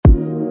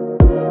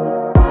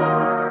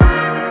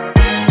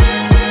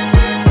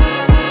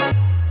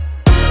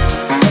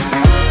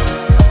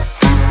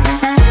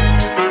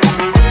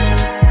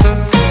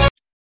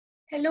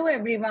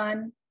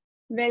everyone.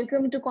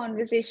 Welcome to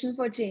Conversation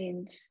for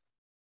Change.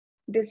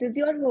 This is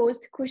your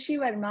host, Khushi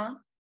Verma.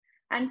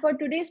 And for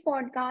today's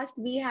podcast,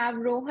 we have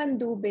Rohan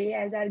Dubey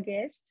as our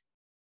guest.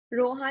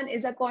 Rohan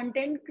is a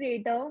content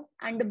creator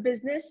and a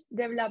business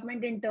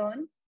development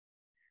intern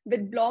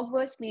with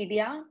Blogverse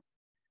Media.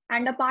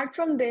 And apart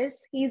from this,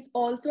 he's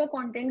also a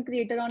content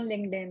creator on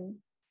LinkedIn.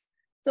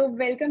 So,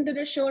 welcome to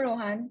the show,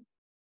 Rohan.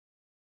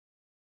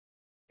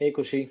 Hey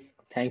Kushi,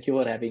 thank you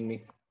for having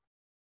me.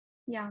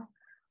 Yeah.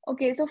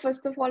 Okay, so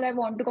first of all, I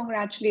want to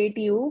congratulate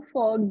you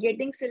for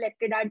getting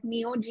selected at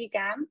Neo G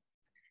Camp.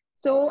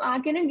 So,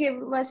 can you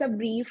give us a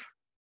brief?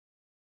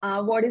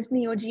 What is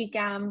Neo G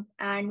Camp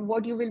and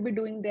what you will be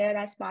doing there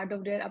as part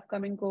of their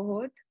upcoming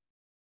cohort?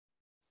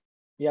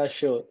 Yeah,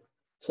 sure.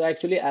 So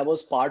actually, I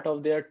was part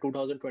of their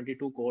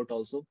 2022 cohort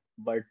also,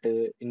 but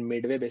in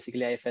midway,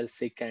 basically, I fell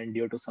sick, and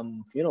due to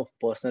some,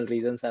 personal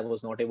reasons, I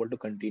was not able to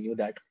continue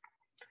that.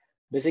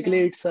 Basically,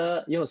 Yeah. it's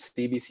a,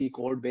 CBC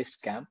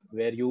code-based camp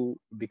where you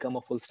become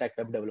a full stack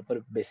web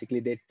developer. Basically,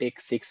 they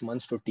take 6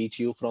 months to teach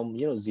you from,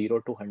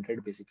 0 to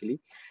 100, basically,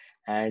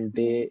 and Mm,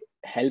 they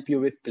help you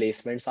with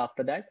placements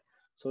after that.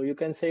 So you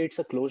can say it's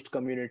a closed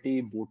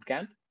community boot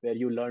camp where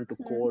you learn to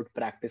mm. code,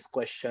 practice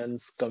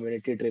questions,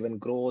 community driven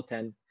growth,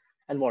 and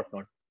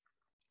whatnot.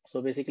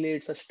 So basically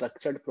it's a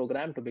structured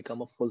program to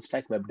become a full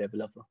stack web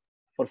developer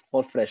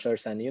for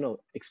freshers and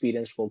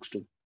experienced folks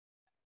too.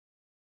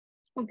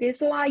 Okay,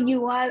 so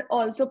you are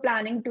also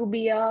planning to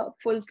be a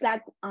full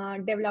stack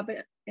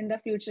developer in the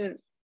future.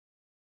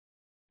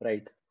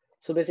 Right.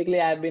 So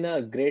basically, I've been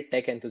a great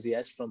tech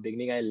enthusiast from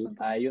beginning.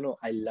 Okay.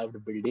 I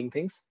loved building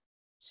things.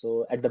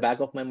 So at the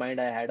back of my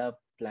mind, I had a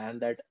plan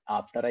that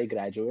after I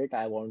graduate,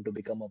 I want to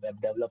become a web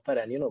developer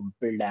and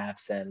build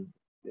apps and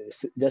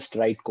just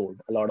write code,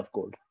 a lot of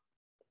code.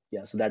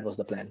 Yeah. So that was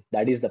the plan.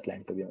 That is the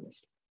plan, to be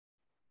honest.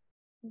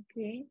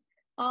 Okay.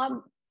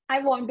 Um, I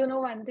want to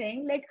know one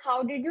thing, like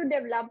how did you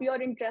develop your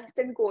interest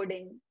in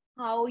coding?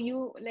 How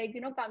you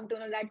come to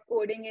know that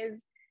coding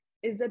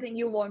is the thing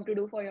you want to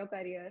do for your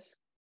career?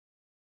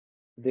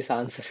 This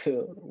answer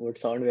would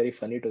sound very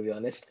funny, to be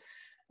honest.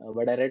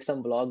 But I read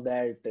some blog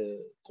that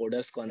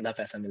coders को अंधा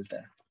पैसा मिलता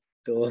है.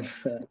 So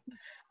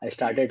I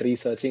started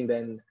researching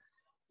then,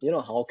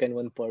 how can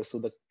one pursue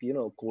the,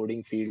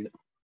 coding field.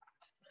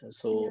 Yeah.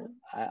 So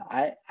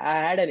I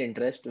had an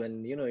interest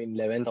when, in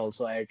 11th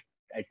also I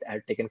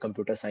had taken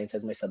computer science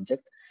as my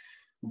subject.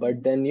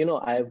 But Mm, then,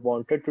 I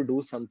wanted to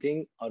do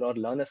something or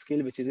learn a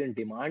skill which is in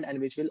demand and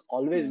which will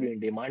always be mm, in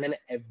demand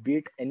and be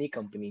it any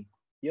company,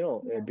 yeah.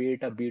 be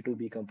it a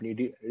B2B company,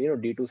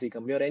 D2C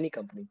company or any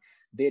company,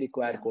 they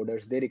require Yeah.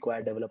 coders, they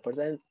require developers.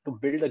 And to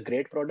build a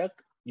great product,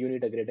 you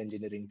need a great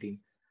engineering team.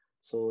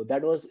 So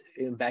that was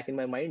back in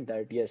my mind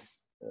that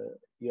yes,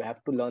 you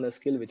have to learn a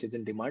skill which is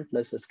in demand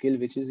plus a skill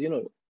which is,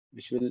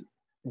 which will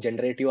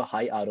generate you a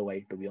high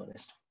ROI, to be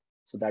honest.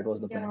 So that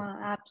was the plan.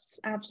 Yeah,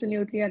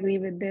 absolutely agree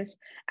with this.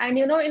 And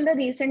in the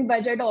recent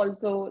budget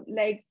also,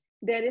 like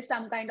there is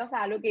some kind of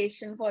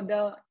allocation for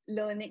the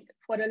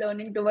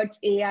learning towards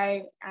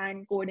AI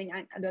and coding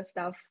and other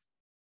stuff.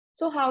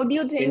 So how do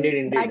you Indeed,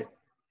 think that, indeed.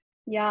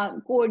 yeah,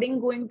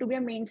 coding going to be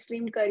a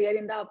mainstream career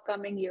in the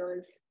upcoming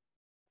years?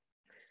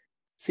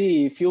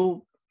 See, if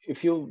you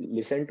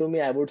listen to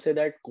me, I would say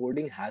that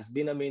coding has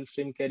been a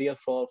mainstream career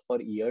for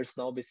years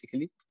now,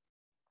 basically.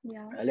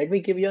 Yeah. Let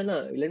me give you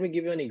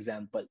an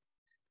example.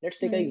 Let's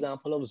take an Hmm.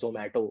 example of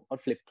Zomato or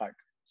Flipkart.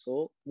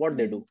 So what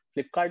they Hmm. do,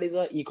 Flipkart is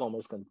a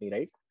e-commerce company,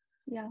 right?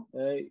 Yeah.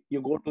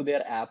 You go to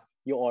their app,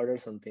 you order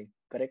something,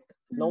 correct?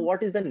 Now, Hmm.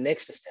 what is the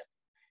next step?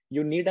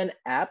 You need an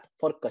app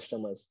for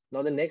customers.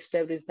 Now, the next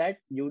step is that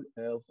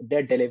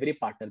their delivery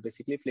partner.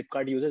 Basically,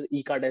 Flipkart uses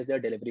eCart as their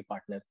delivery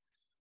partner.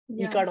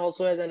 Yeah. eCard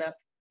also has an app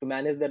to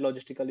manage their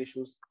logistical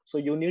issues. So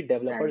you need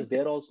developers Right.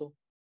 there also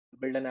to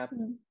build an app.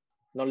 Hmm.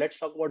 Now let's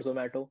talk about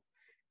Zomato.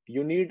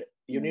 You need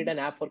Hmm. an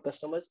app for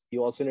customers.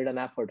 You also need an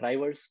app for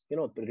drivers,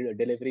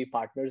 delivery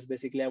partners,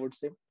 basically, I would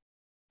say.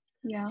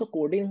 Yeah. So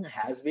coding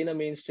has been a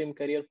mainstream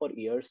career for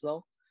years now.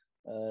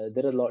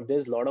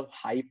 There's a lot of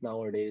hype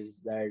nowadays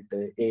that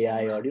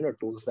AI Yeah. or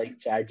tools like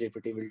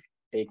ChatGPT will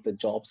take the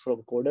jobs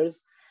from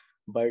coders,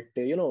 but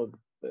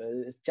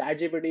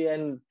ChatGPT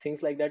and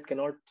things like that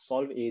cannot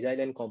solve agile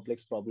and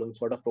complex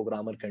problems what a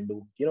programmer can do.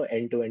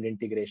 End-to-end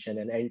integration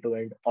and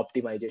end-to-end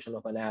optimization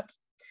of an app.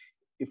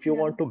 If you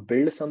Yeah. want to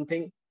build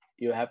something,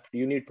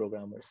 you need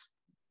programmers.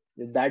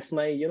 That's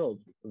my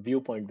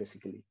viewpoint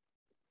basically.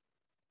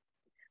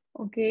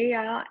 Okay,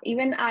 yeah,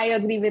 even I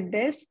agree with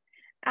this.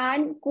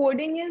 And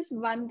coding is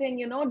one thing,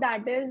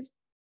 that is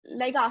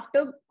like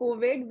after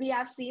COVID, we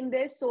have seen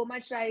there's so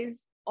much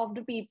rise of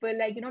the people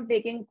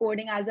taking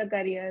coding as a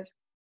career.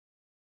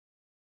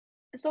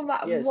 So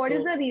Yes. what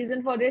is the So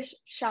reason for this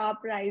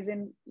sharp rise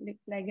in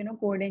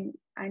coding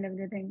and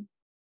everything?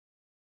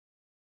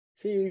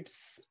 see,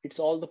 it's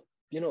all the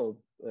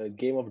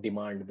game of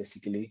demand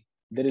basically.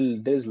 There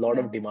is a lot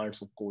of Yeah.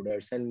 demands of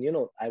coders, and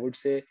I would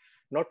say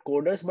not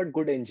coders but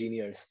good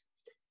engineers.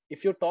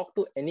 if you talk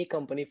to any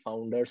company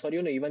founders, or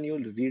even you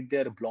read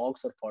their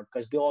blogs or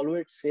podcasts, they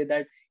always say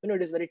that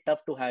it is very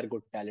tough to hire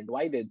good talent.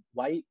 Why they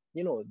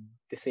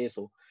say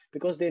so?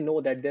 Because they know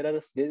that there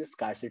is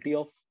scarcity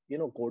of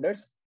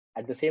coders.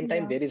 At the same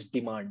time, Yeah. there is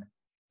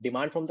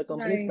demand from the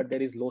companies, Right. but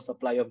there is low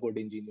supply of good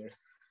engineers.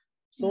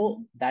 So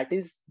Mm. that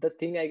is the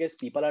thing, I guess.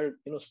 People are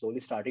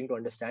slowly starting to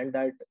understand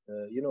that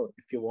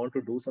if you want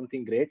to do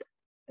something great,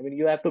 I mean,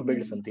 you have to build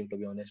Mm. something, to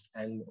be honest.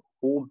 And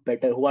who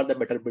are the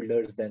better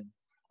builders than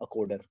a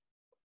coder?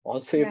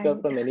 Also, if you're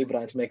Right. from any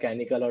branch,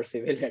 mechanical or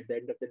civil, at the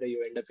end of the day,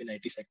 you end up in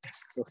IT sector.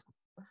 So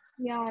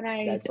Yeah,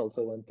 right. that's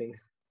also one thing.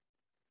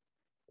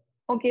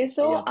 Okay,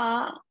 so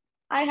Yeah.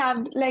 I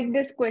have like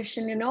this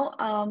question,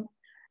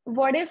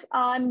 what if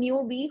a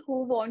newbie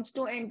who wants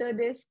to enter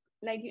this,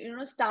 like,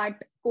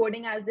 start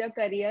coding as their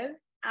career,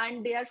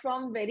 and they are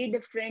from very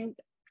different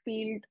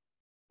field,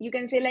 you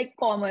can say like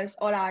commerce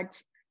or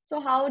arts. So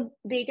how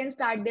they can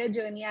start their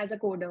journey as a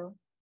coder?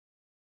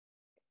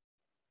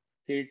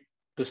 See,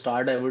 to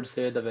start, I would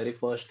say the very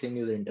first thing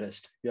is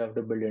interest. You have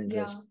to build Yeah,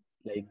 interest.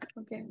 Like,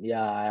 okay.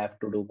 yeah, I have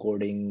to do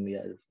coding.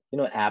 Yeah,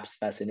 apps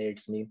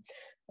fascinates me.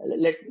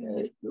 Let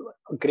Mm.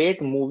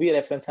 great movie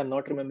reference. I'm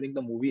not remembering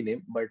the movie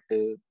name, but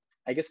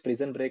I guess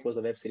Prison Break was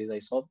the web series I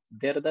saw.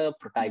 There, the Mm.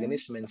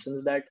 protagonist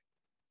mentions that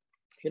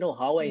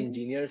how an Mm.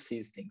 engineer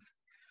sees things.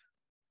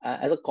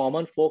 As a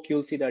common folk,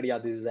 you'll see that, yeah,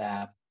 this is an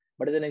app.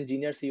 But as an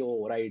engineer, see,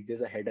 oh, right,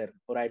 there's a header,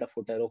 oh, right, a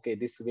footer. Okay,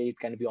 this way it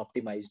can be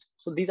optimized.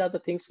 So these are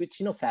the things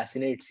which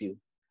fascinates you,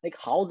 like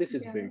how this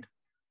is Yeah. built.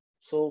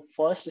 So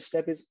first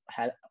step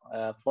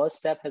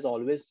has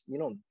always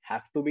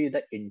have to be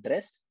the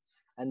interest,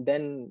 and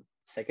then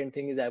second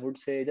thing is, I would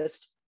say,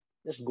 just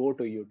go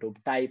to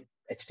YouTube, type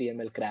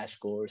HTML crash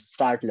course,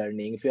 start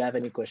learning. If you have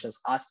any questions,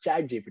 ask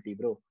Chat GPT,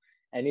 bro.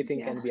 Anything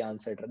can Yeah. be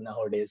answered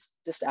nowadays.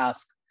 Just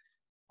ask.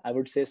 I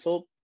would say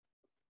so.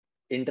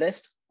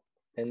 Interest,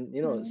 and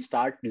Mm.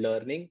 start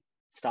learning,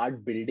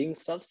 start building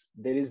stuffs.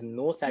 There is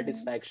no Mm.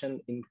 satisfaction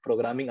in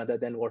programming other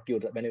than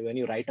when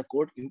you write a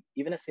code,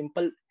 even a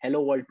simple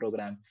hello world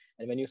program,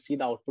 and when you see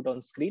the output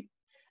on screen,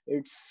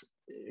 it's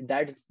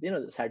that's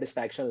the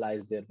satisfaction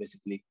lies there,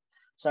 basically.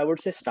 So I would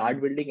say Yeah.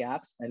 start building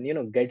apps,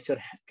 and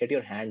get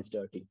your hands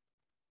dirty.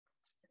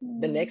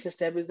 The Mm. next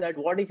step is that,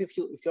 what if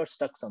you're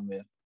stuck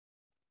somewhere?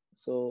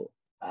 So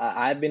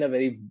I've been a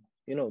very,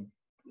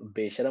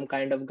 Besharam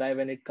kind of guy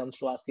when it comes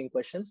to asking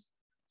questions.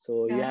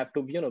 So you Yeah. have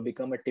to,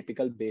 become a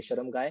typical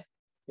Besharam guy.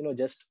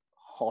 Just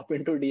hop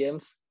into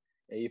DMs.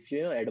 If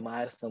you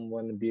admire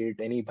someone, be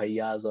it any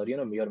bhaiyas or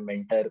your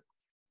mentor,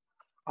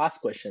 ask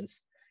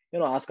questions.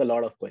 Ask a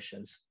lot of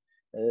questions.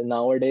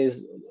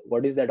 Nowadays,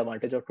 what is the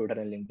advantage of Twitter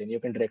and LinkedIn? You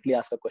can directly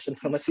ask a question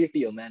from a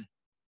CTO, man.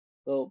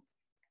 So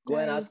go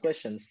and ask Right.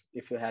 questions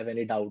if you have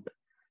any doubt.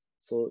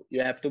 So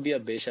you have to be a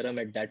Besharam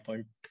at that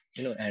point,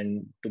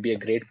 and to be a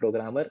great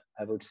programmer,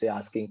 I would say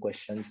asking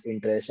questions,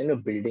 interest,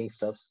 and building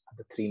stuffs are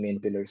the three main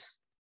pillars.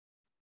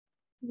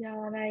 Yeah,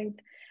 right.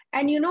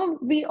 And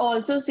we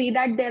also see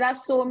that there are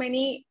so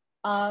many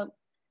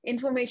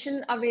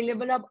information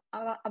available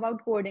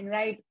about coding,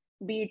 right?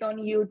 Be it on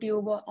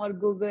YouTube or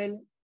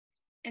Google,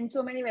 and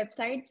so many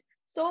websites.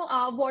 So,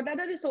 what are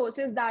the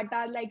resources that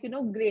are like,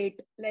 great?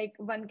 Like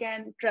one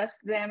can trust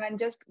them and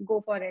just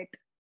go for it.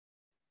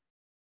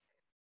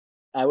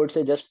 I would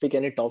say just pick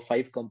any top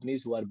five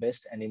companies who are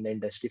best and in the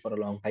industry for a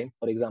long time.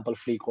 For example,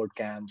 Free Code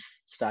Camp,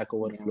 Stack Yeah.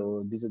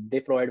 Overflow. They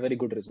provide very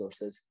good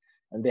resources,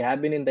 and they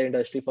have been in the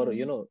industry for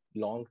Mm.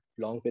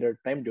 long period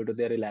of time due to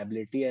their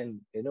reliability and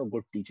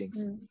good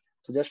teachings. Mm.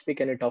 So just pick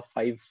any top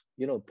five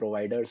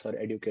providers or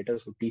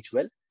educators who teach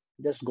well.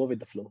 Just go with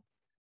the flow.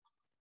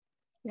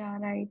 Yeah,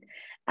 right.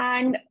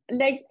 And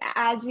like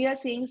as we are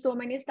seeing so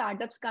many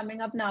startups coming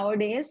up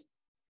nowadays,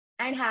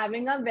 and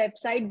having a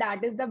website,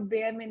 that is the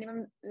bare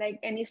minimum like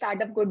any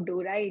startup could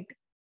do, right?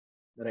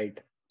 Right.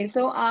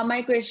 So,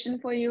 my question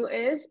for you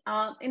is,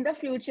 in the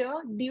future,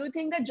 do you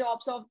think the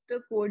jobs of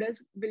the coders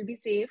will be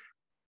safe?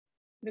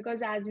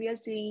 Because as we are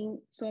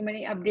seeing so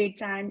many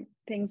updates and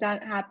things are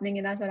happening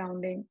in our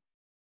surrounding.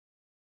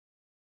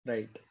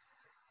 Right.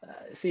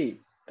 See,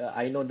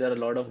 I know there are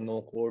a lot of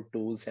no code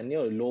tools and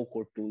low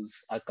code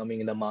tools are coming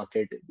in the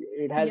market.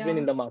 It has been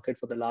Yeah. in the market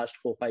for the last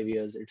 4 5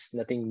 years. It's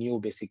nothing new,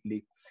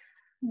 basically.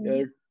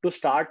 Mm. To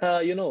start a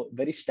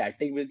very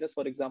static business,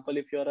 for example,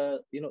 if you're a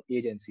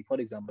agency, for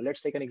example,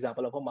 let's take an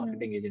example of a Mm.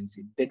 marketing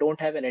agency. They don't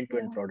have an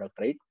end-to-end Yeah. product,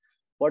 right?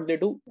 What they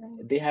do,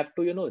 Right. they have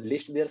to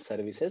list their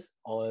services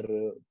or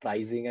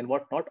pricing and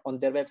whatnot on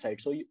their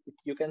website. So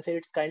you can say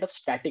it's kind of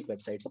static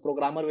websites. A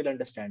programmer will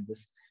understand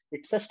this.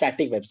 It's a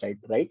static website,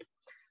 right?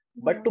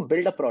 But Yeah. to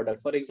build a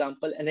product, for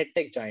example, an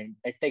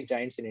edtech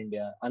giants in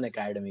India, an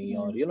academy,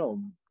 or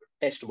Mm.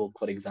 textbook,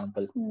 for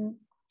example, Mm.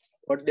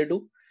 what they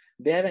do,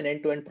 they have an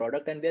end-to-end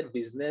product, and their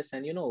business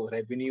and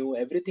revenue,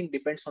 everything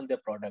depends on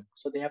their product.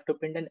 So they have to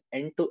build an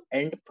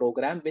end-to-end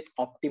program with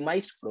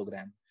optimized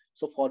program.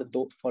 So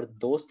for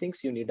those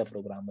things, you need a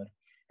programmer.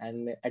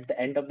 And at the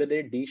end of the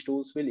day, these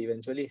tools will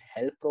eventually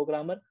help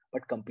programmer,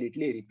 but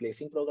completely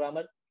replacing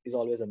programmer is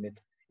always a myth.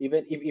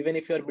 Even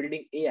if you're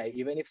building AI,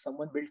 even if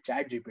someone built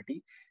chat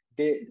gpt,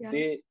 they Yeah.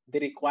 they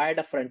required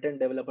a front end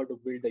developer to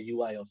build the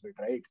UI of it,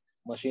 right?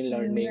 Machine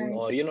learning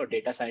Right. or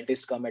data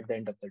scientists come at the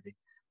end of the day,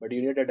 but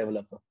you need a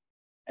developer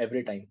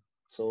every time.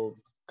 So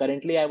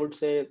currently I would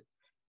say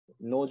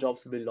no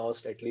jobs will be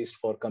lost, at least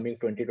for coming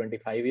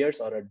 20-25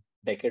 years or a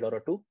decade or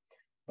a two.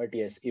 But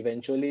yes,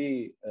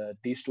 eventually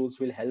these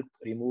tools will help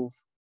remove,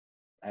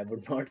 I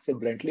would not say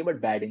bluntly, but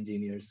bad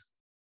engineers,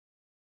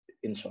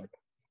 in short.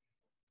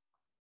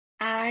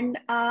 And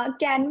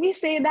can we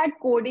say that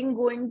coding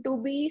going to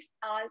be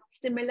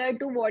similar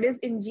to what is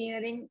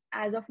engineering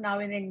as of now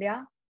in India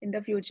in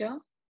the future?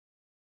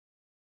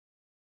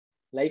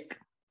 Like,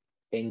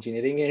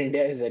 engineering in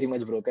India is very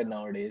much broken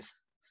nowadays.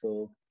 So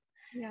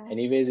Yeah.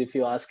 anyways, if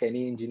you ask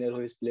any engineer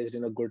who is placed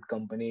in a good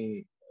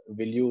company,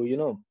 will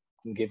you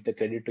give the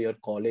credit to your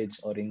college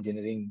or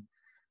engineering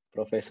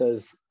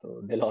professors?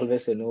 So they'll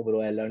always say, no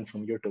bro, I learned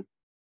from YouTube.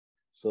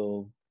 So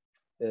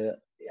uh,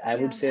 I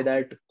would Yeah. say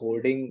that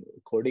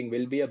coding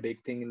will be a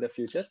big thing in the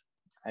future.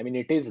 I mean,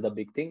 it is the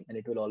big thing, and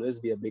it will always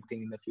be a big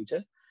thing in the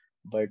future.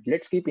 But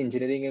let's keep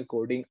engineering and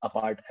coding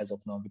apart as of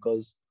now,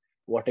 because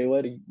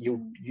whatever Mm.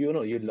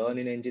 you learn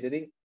in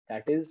engineering,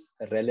 that is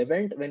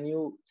relevant when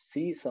you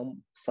see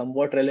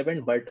somewhat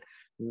relevant, but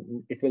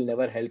it will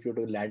never help you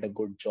to land a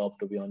good job.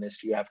 To be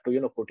honest, you have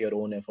to put your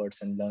own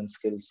efforts and learn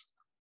skills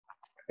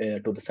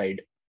to the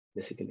side,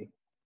 basically.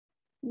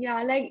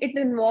 Yeah, like it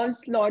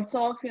involves lots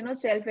of,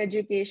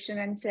 self-education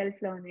and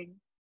self-learning.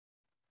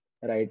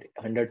 Right,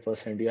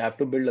 100%. You have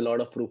to build a lot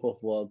of proof of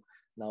work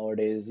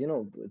nowadays.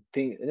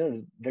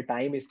 The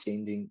time is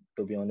changing,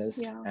 to be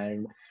honest, Yeah.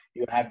 and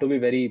you have to be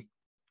very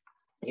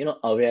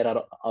aware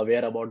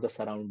about the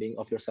surrounding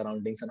of your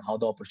surroundings and how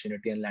the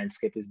opportunity and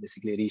landscape is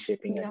basically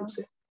reshaping, I would Yeah.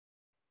 say.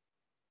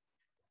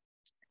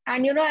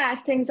 And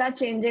as things are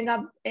changing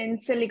up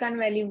in Silicon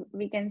Valley,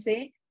 we can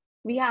say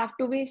we have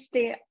to be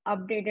stay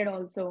updated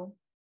also.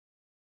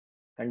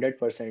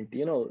 100%.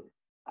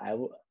 I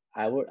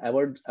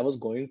would I was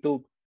going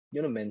to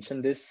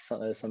mention this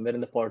somewhere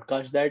in the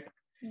podcast, that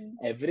Mm.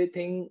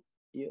 everything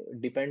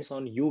depends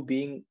on you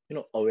being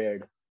aware.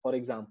 For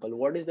example,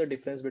 what is the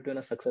difference between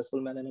a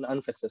successful man and an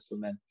unsuccessful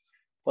man?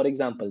 For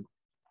example,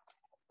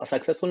 a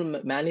successful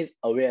man is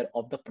aware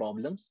of the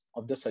problems,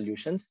 of the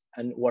solutions,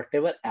 and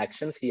whatever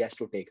actions he has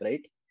to take,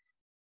 right?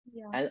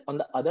 Yeah. And on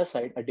the other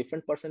side, a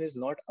different person is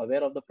not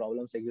aware of the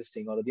problems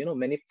existing, or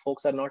many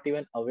folks are not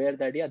even aware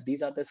that, yeah,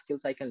 these are the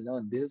skills I can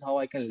learn, this is how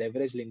I can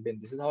leverage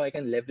LinkedIn, this is how I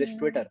can leverage Mm.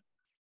 Twitter.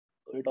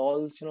 It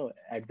all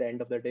at the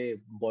end of the day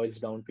boils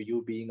down to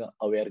you being a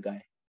aware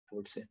guy, I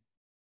would say.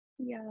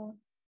 Yeah.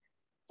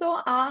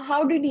 So,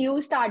 how did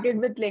you started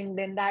with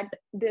LinkedIn? That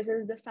this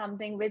is the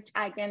something which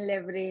I can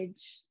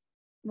leverage.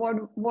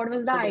 What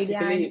was the so idea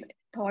and basically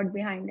thought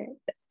behind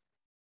it?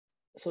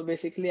 so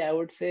basically, I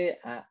would say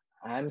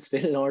I'm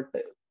still not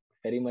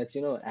very much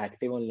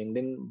active on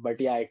LinkedIn, but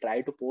yeah, I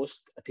try to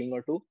post a thing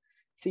or two.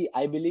 See,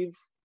 I believe,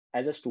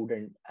 as a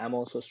student, I'm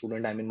also a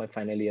student, I'm in my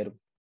final year,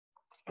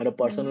 or a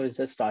person who Mm. is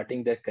just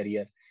starting their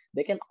career,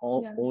 they can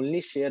Yeah.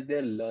 only share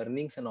their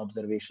learnings and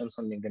observations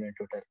on LinkedIn and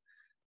Twitter.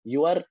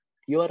 You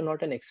are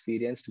not an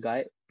experienced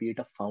guy, be it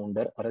a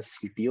founder or a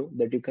CTO,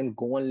 that you can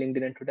go on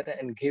LinkedIn and Twitter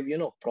and give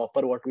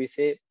proper, what we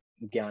say,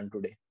 gyan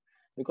today.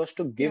 Because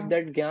to give Yeah.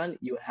 that gyan,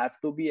 you have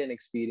to be an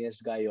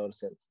experienced guy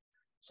yourself.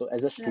 So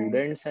as a Right.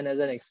 student and as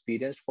an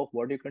experienced folk,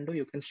 what you can do,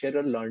 you can share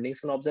your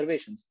learnings and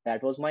observations.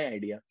 That was my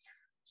idea.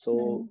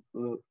 So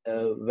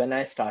Mm. when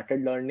I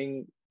started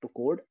learning to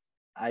code,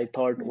 I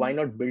thought, why Mm.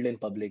 not build in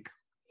public?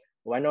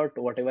 Why not,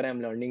 whatever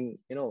I'm learning,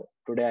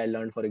 today I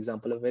learned, for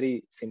example, a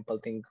very simple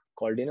thing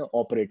called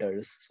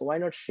operators. So why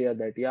not share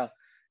that, yeah,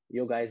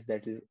 you guys,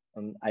 that is,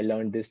 I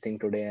learned this thing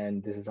today,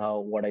 and this is how,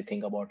 what I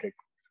think about it.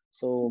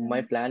 So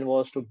my Mm. plan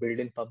was to build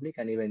in public,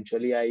 and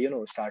eventually I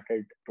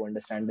started to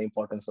understand the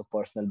importance of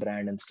personal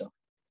brand and stuff.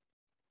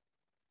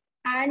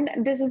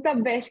 And this is the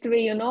best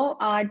way,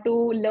 to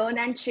learn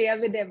and share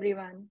with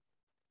everyone.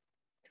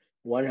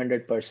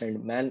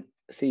 100%, man.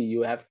 See,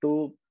 you have to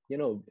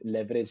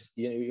leverage,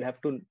 you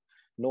have to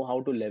know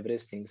how to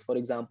leverage things. For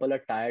example, a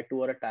tier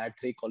 2 or a tier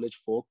 3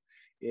 college folk,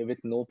 with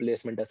no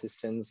placement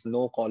assistance,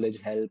 no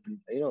college help,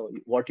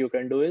 what you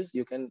can do is,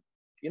 you can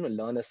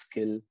learn a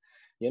skill,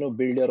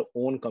 build your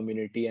own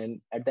community,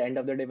 and at the end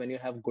of the day, when you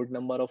have good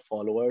number of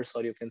followers,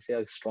 or you can say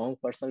a strong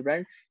personal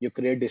brand, you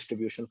create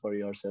distribution for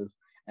yourself.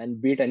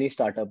 And beat any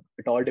startup,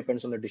 it all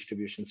depends on the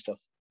distribution stuff.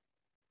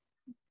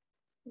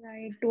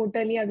 Right,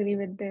 totally agree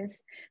with this.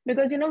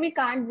 Because we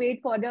can't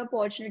wait for the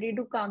opportunity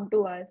to come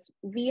to us.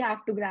 We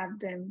have to grab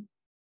them.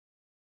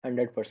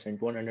 100%,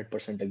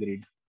 100%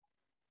 agreed.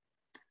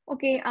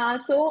 Okay,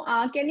 so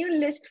can you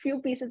list few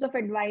pieces of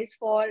advice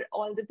for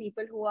all the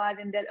people who are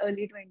in their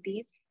early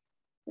 20s,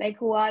 like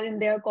who are in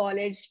their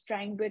college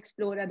trying to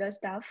explore other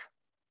stuff?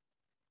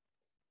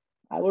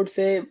 I would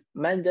say,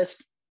 man,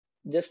 just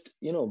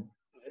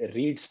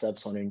read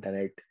stuffs on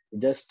internet.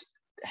 Just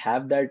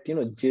have that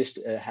just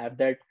have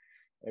that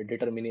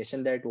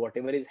determination that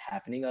whatever is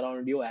happening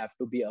around you, I have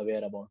to be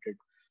aware about it.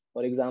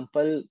 For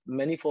example,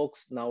 many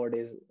folks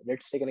nowadays,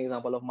 let's take an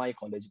example of my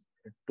college.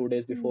 2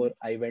 days before Mm.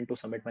 I went to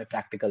submit my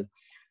practical,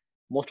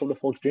 most of the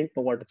folks didn't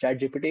know what a chat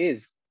GPT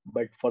is,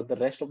 but for the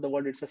rest of the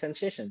world, it's a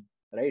sensation,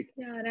 right?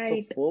 Yeah, So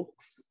right.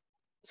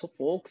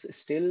 folks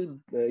still,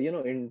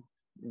 in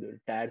the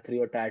tier 3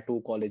 or tier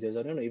 2 colleges,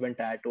 or even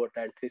tier 2 or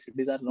tier 3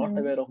 cities, are not Mm.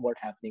 aware of what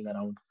happening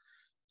around.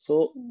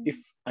 So if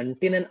Mm.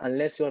 until and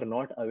unless you are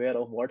not aware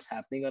of what's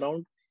happening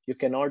around, you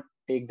cannot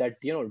take that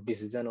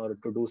decision or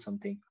to do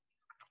something.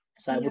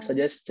 So I would Yeah,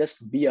 suggest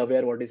just be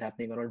aware what is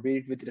happening around, be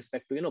it with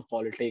respect to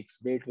politics,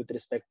 be it with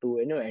respect to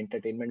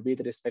entertainment, be it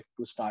with respect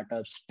to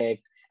startups, tech,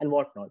 and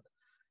whatnot.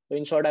 So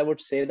in short, I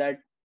would say that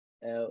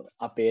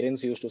our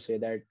parents used to say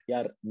that,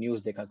 "Yeah,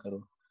 news dekha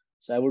karo."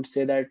 So I would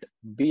say that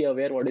be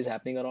aware what is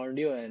happening around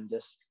you and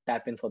just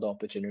tap in for the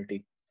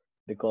opportunity,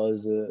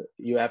 because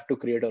you have to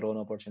create your own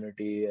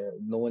opportunity.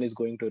 No one is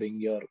going to ring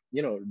your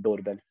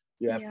doorbell.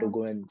 You have to yeah,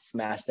 go and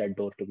smash that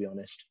door. To be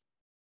honest.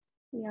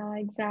 yeah,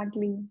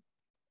 exactly.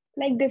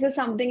 Like this is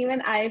something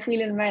even I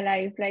feel in my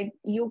life. Like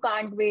you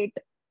can't wait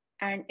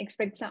and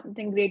expect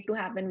something great to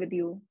happen with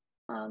you.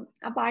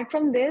 Apart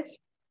from this,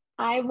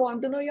 I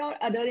want to know your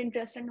other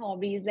interests and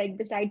hobbies. Like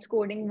besides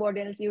coding, what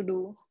else you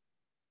do?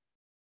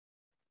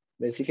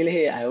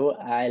 Basically,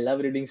 I love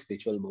reading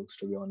spiritual books,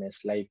 to be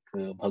honest, like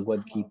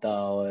Bhagavad Gita,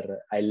 Oh, or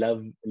I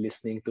love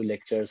listening to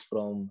lectures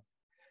from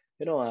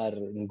our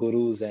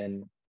gurus,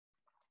 and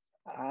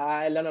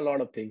I learn a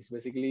lot of things.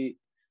 Basically,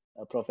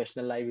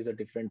 professional life is a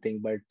different thing,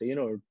 but yeah.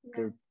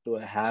 to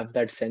have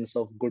that sense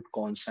of good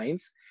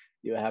conscience,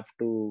 you have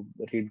to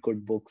read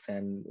good books,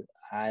 and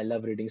I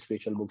love reading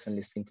spiritual books and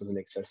listening to the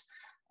lectures.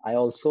 I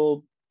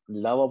also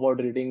love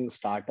about reading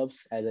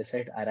startups. As I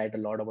said, I write a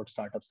lot about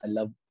startups.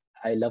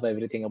 I love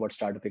everything about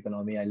startup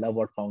economy. I love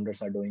what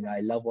founders are doing.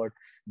 I love what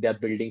they are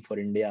building for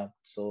India.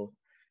 So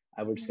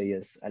I would say Mm.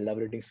 yes. I love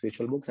reading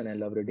spiritual books, and I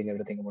love reading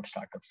everything about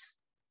startups.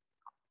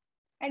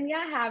 And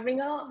yeah,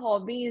 having a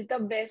hobby is the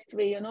best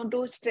way,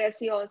 to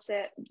stress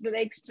yourself, to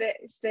like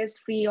stress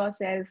free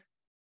yourself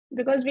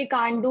because we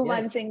can't do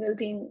one Yes. single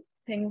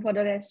thing for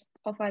the rest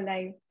of our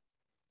life.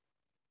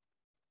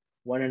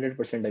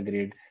 100%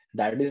 agreed.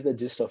 That is the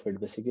gist of it.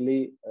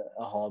 Basically,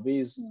 a hobby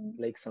is Mm.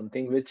 like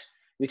something which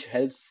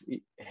helps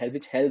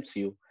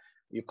you.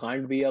 You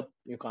can't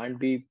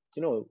be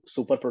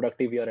super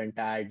productive your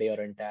entire day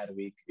or entire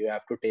week. You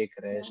have to take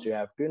rest. Yeah, You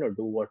have to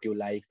do what you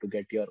like to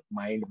get your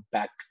mind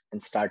back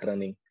and start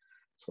running.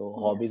 So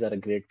yeah, hobbies are a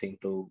great thing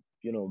to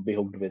be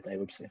hooked with, I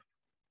would say.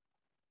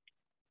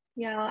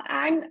 yeah.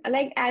 And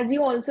like as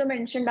you also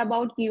mentioned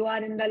about you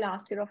are in the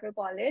last year of your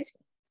college.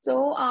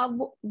 So,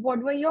 what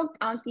were your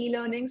key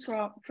learnings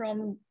from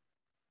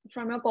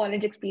your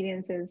college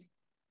experiences?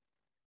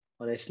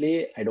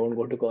 Honestly, I don't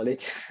go to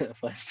college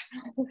first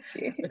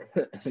Okay,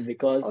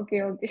 because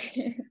okay,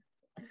 okay.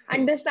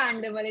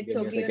 Understandable. It's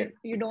give me a okay. second.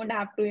 You don't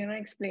have to,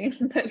 explain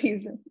the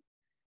reason.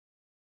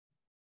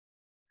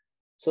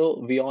 So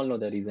we all know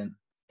the reason.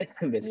 Yeah,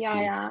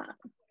 Basically, yeah.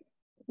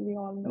 We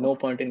all no know.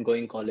 point in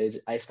going college.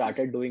 I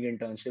started doing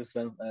internships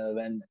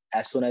when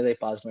as soon as I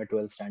passed my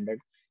 12th standard.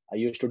 I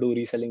used to do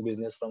reselling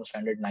business from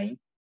standard 9.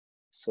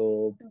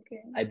 So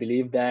Okay. I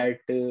believe that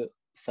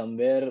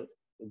somewhere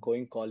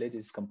going college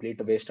is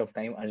complete waste of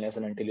time unless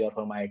and until you're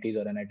from IITs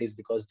or NITs,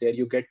 because there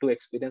you get to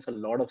experience a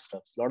lot of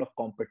stuff, a lot of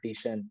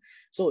competition.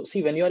 So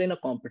see, when you're in a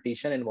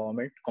competitive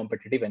environment,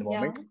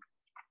 Yeah.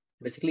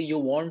 basically you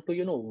want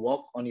to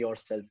work on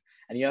yourself,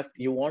 and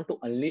you want to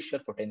unleash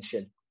your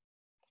potential,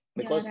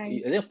 Yeah, because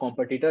right.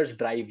 competitors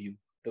drive you,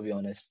 to be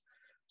honest.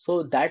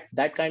 So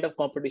that kind of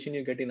competition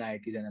you get in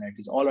IITs and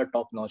NITs, all are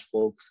top notch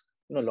folks.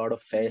 A lot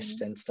of fest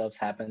Mm. and stuff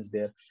happens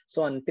there.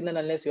 So until and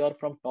unless you are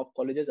from top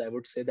colleges, I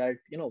would say that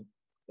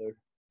uh,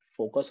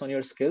 focus on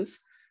your skills,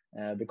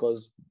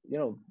 because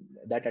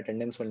that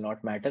attendance will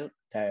not matter.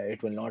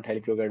 It will not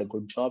help you get a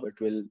good job. It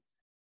will,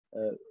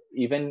 uh,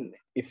 even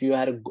if you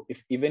are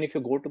if even if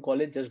you go to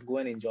college, just go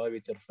and enjoy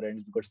with your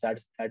friends, because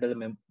that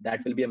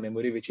will be a Mm.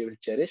 memory which you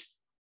will cherish.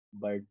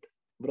 But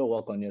bro,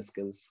 work on your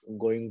skills.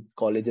 Going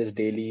colleges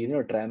daily,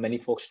 many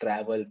folks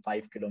travel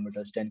 5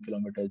 kilometers, 10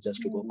 kilometers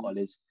just to go Mm.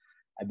 college.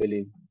 I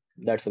believe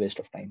that's a waste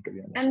of time, to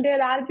be And honest.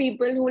 there are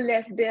people who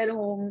left their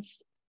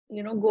homes,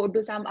 go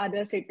to some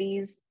other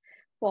cities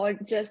for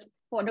just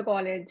for the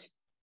college.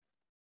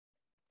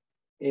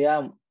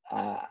 Yeah,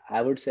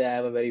 I would say I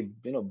have a very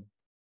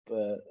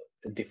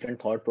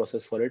different thought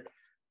process for it.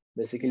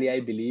 Basically, Yeah. I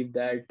believe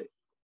that,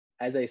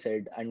 as I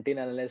said, until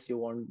and unless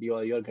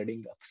you're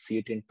getting a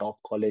seat in top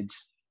college,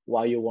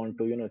 why you want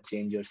to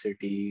change your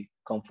city,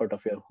 comfort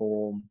of your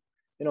home,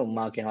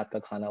 maa Yeah. ke haath ka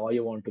khana, why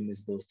you want to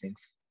miss those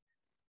things?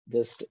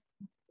 Just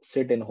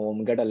sit in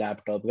home, get a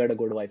laptop, get a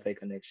good Wi-Fi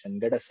connection,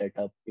 get a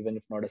setup. Even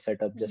if not a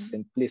setup, just Mm.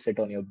 simply sit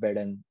on your bed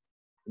and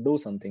do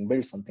something,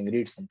 build something,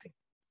 read something.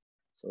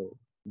 So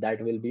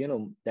that will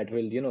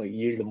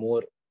yield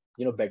more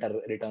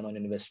better return on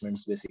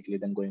investments basically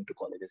than going to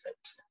colleges, I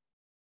would say.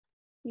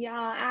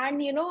 Yeah,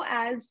 and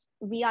as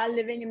we are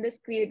living in this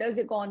creators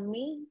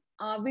economy,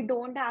 we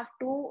don't have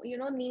to,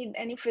 need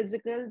any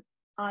physical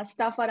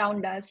stuff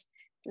around us.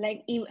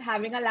 Like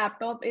having a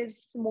laptop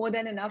is more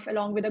than enough,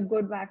 along with a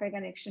good Wi-Fi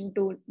connection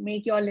to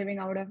make your living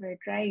out of it,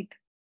 right?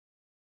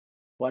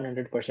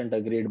 100%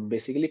 agreed.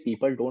 Basically,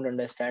 people don't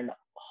understand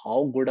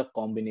how good a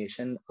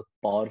combination a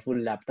powerful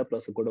laptop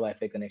plus a good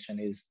Wi-Fi connection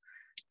is.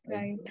 Like,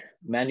 Right.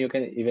 man, you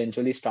can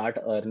eventually start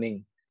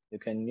earning. You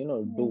can, do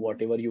Mm.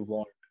 whatever you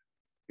want.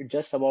 It's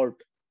just about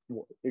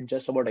it's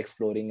just about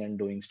exploring and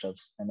doing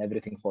stuffs, and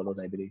everything follows,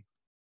 I believe.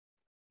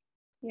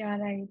 Yeah,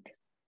 right.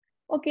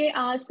 Okay,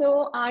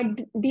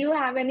 do you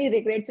have any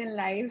regrets in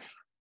life?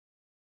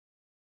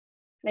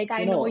 Like, You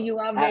I know know, you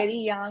are I, very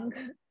young,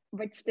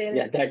 but still.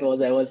 yeah, that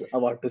was I was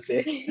about to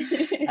say.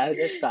 I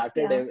just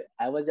started. Yeah,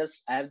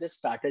 I have just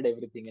started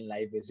everything in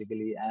life.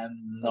 Basically, I'm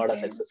not a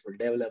okay. successful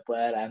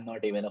developer. I'm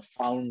not even a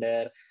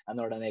founder. I'm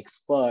not an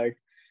expert.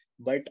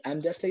 But I'm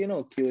just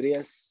a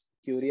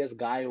curious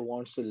guy who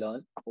wants to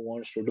learn, who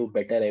wants to do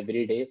better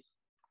every day.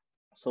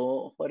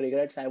 So for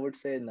regrets, I would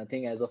say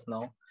nothing as of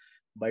now.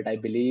 But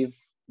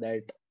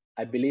that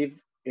I believe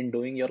in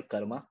doing your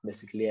karma.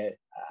 Basically, I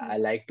Yeah.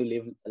 like to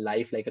live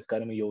life like a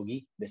karma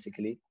yogi.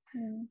 Basically,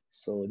 Mm.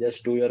 so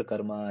just do your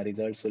karma.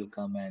 Results will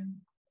come, and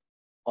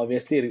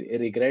obviously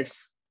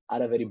regrets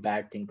are a very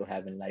bad thing to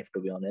have in life.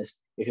 To be honest,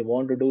 if you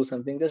want to do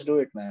something, just do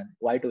it, man.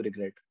 Why to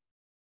regret?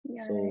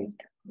 Yeah, So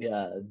right.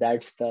 yeah,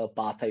 that's the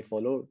path I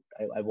follow.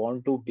 I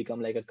want to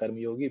become like a karma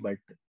yogi, but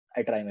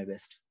I try my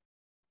best.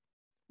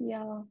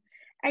 Yeah.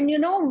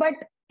 And but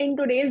in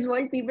today's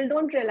world, people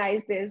don't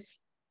realize this.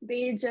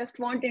 They just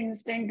want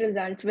instant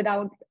results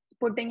without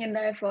putting in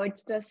the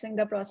efforts, trusting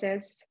the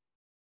process.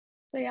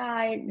 So yeah,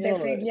 I You know,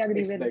 definitely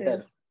agree it's with this.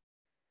 better.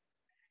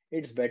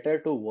 It's better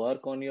to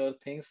work on your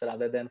things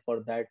rather than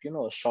for that,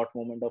 short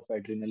moment of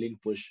adrenaline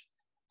push.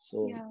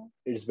 So Yeah,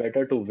 it's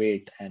better to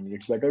wait, and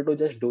it's better to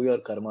just do your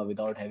karma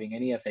without having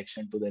any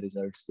affection to the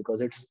results,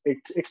 because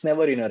it's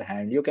never in your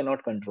hand. You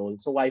cannot control.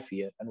 So why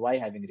fear and why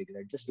having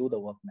regret? Just do the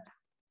work, man.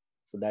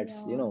 So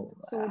that's, yeah,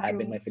 so have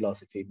been my true.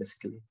 philosophy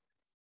basically.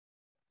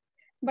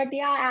 But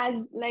yeah,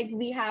 as like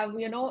we have,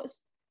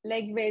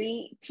 like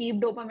very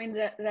cheap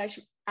dopamine rush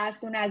as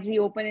soon as we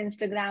open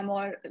Instagram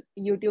or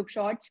YouTube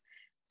Shorts.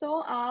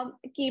 So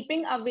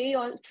keeping away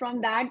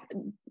from that,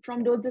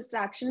 from those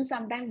distractions,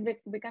 sometimes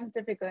becomes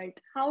difficult.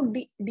 How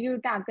do you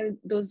tackle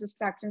those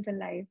distractions in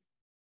life?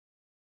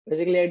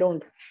 Basically, I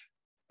don't,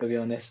 to be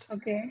honest.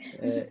 Okay.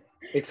 uh,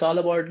 it's all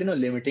about,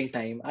 limiting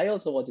time. I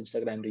also watch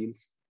Instagram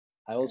reels.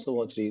 I also Okay.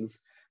 watch reels,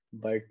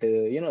 but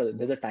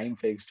there's a time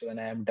fixed when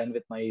I am done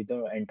with my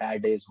entire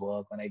day's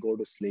work. When I go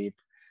to sleep,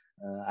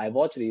 I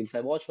watch reels.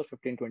 I watch for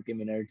 15-20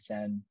 minutes,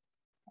 and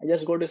I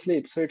just go to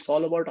sleep. So it's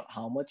all about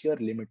how much you're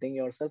limiting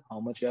yourself, how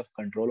much you have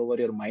control over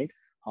your mind,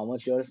 how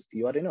much you are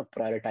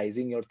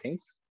prioritizing your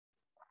things.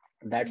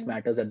 That Mm,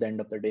 matters at the end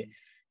of the day,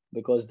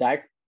 because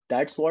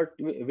that's what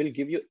will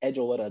give you edge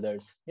over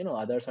others.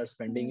 Others are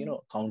spending, mm,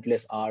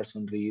 countless hours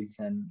on reels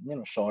and,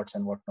 shorts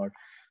and whatnot.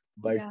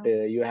 But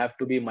yeah, you have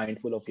to be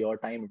mindful of your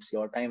time. It's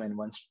your time, and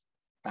once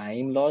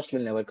time lost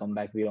will never come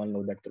back. We all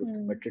know that truth,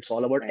 but mm, it's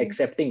all about right.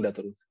 accepting the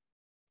truth.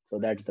 So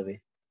that's the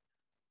way.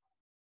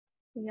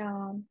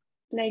 Yeah.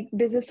 Like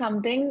this is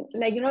something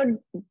like,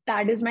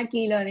 that is my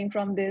key learning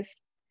from this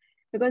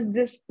because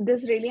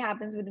this really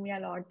happens with me a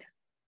lot.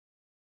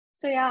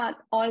 So yeah,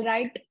 all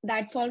right.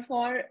 That's all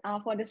for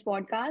this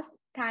podcast.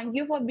 Thank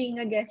you for being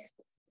a guest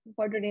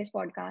for today's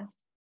podcast.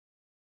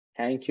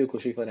 Thank you,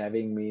 Kushi, for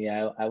having me.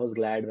 I was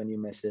glad when you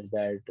messaged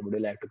that would you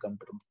like to come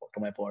to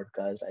my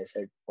podcast. I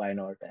said why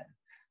not, and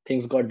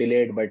things got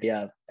delayed, but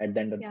yeah, at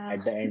the end Yeah,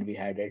 at the end we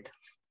had it.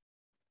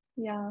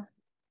 yeah.